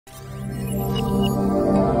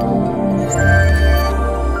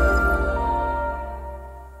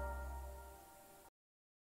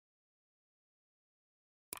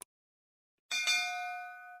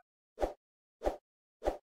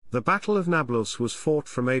The Battle of Nablus was fought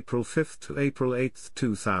from April 5 to April 8,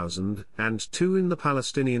 2002 in the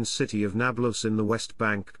Palestinian city of Nablus in the West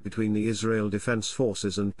Bank between the Israel Defense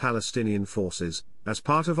Forces and Palestinian forces, as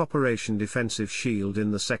part of Operation Defensive Shield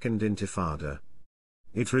in the Second Intifada.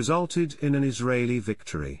 It resulted in an Israeli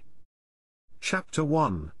victory. Chapter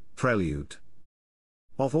 1, Prelude.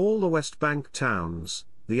 Of all the West Bank towns,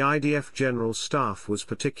 the IDF General Staff was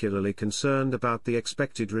particularly concerned about the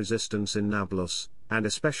expected resistance in Nablus, and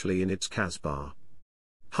especially in its Kasbah.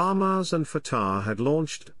 Hamas and Fatah had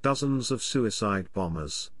launched dozens of suicide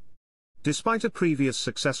bombers. Despite a previous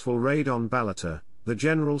successful raid on Balata, the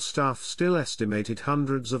General Staff still estimated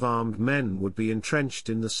hundreds of armed men would be entrenched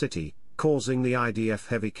in the city, causing the IDF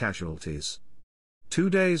heavy casualties. 2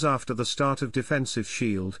 days after the start of Defensive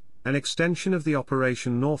Shield, an extension of the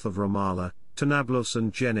operation north of Ramallah, to Nablus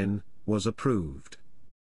and Jenin, was approved.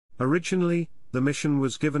 Originally, the mission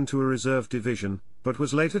was given to a reserve division, but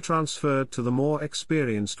was later transferred to the more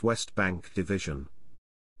experienced West Bank Division.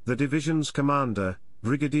 The division's commander,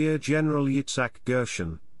 Brigadier General Yitzhak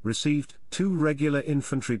Gershon, received 2 regular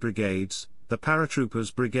infantry brigades, the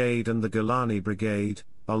Paratroopers Brigade and the Golani Brigade,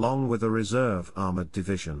 along with a reserve armored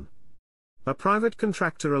division. A private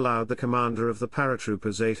contractor allowed the commander of the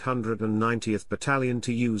Paratroopers 890th Battalion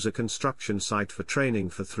to use a construction site for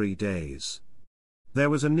training for 3 days. There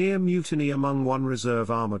was a near mutiny among one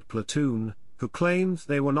reserve armored platoon, who claimed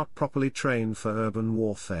they were not properly trained for urban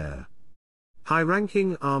warfare.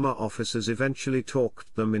 High-ranking armor officers eventually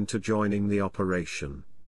talked them into joining the operation.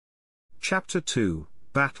 Chapter 2,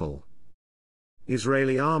 Battle.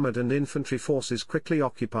 Israeli armored and infantry forces quickly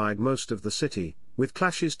occupied most of the city, with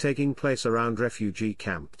clashes taking place around refugee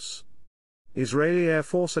camps. Israeli Air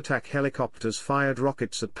Force attack helicopters fired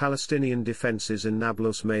rockets at Palestinian defenses in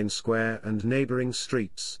Nablus main square and neighboring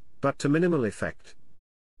streets, but to minimal effect.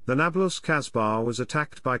 The Nablus Kasbah was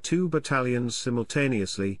attacked by 2 battalions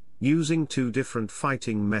simultaneously, using 2 different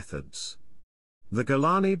fighting methods. The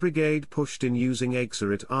Golani Brigade pushed in using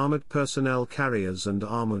Exerit armored personnel carriers and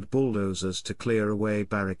armored bulldozers to clear away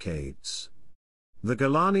barricades. The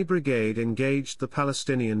Golani Brigade engaged the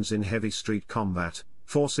Palestinians in heavy street combat,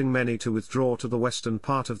 forcing many to withdraw to the western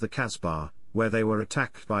part of the Kasbah, where they were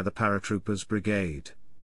attacked by the Paratroopers Brigade.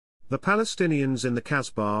 The Palestinians in the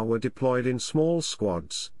Kasbah were deployed in small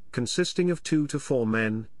squads, consisting of 2 to 4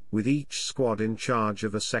 men, with each squad in charge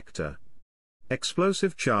of a sector.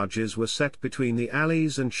 Explosive charges were set between the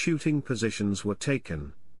alleys and shooting positions were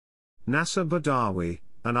taken. Nasser Badawi,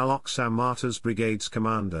 an Al-Aqsa Martyrs Brigade's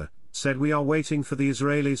commander, said, "We are waiting for the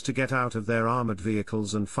Israelis to get out of their armored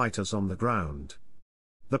vehicles and fight us on the ground."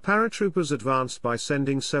 The paratroopers advanced by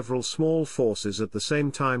sending several small forces at the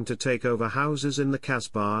same time to take over houses in the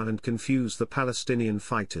Kasbah and confuse the Palestinian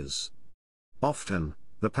fighters. Often,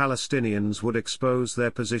 the Palestinians would expose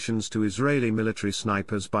their positions to Israeli military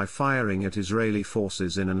snipers by firing at Israeli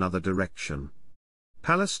forces in another direction.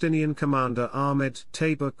 Palestinian commander Ahmed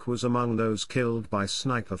Tabuk was among those killed by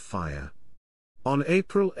sniper fire. On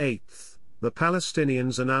April 8, the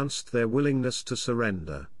Palestinians announced their willingness to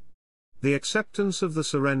surrender. The acceptance of the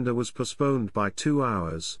surrender was postponed by 2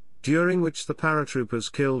 hours, during which the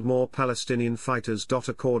paratroopers killed more Palestinian fighters.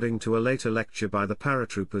 According to a later lecture by the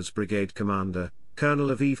Paratroopers Brigade commander, Colonel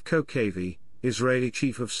Aviv Kokavi, Israeli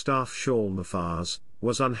Chief of Staff Shaul Mufaz,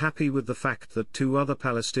 was unhappy with the fact that 2 other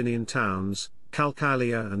Palestinian towns,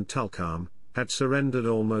 Kalkalia and Tulkarm, had surrendered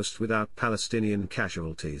almost without Palestinian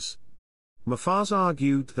casualties. Mufaz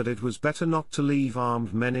argued that it was better not to leave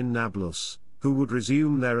armed men in Nablus, who would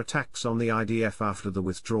resume their attacks on the IDF after the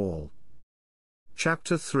withdrawal.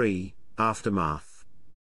 Chapter 3, Aftermath.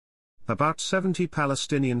 About 70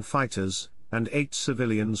 Palestinian fighters, and 8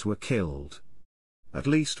 civilians were killed. At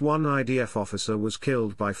least 1 IDF officer was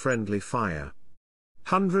killed by friendly fire.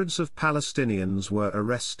 Hundreds of Palestinians were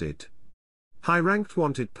arrested. High-ranked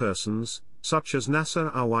wanted persons, such as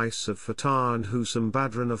Nasser Awais of Fatah and Hussam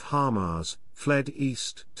Badran of Hamas, fled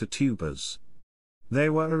east to Tubas. They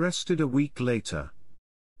were arrested a week later.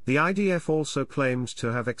 The IDF also claimed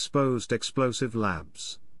to have exposed explosive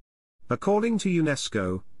labs. According to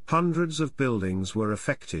UNESCO, hundreds of buildings were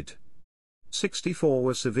affected. 64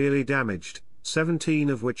 were severely damaged, 17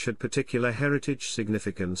 of which had particular heritage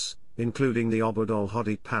significance, including the Obad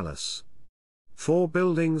al-Hadi Palace. 4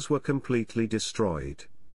 buildings were completely destroyed.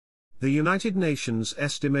 The United Nations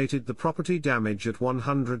estimated the property damage at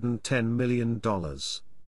 $110 million.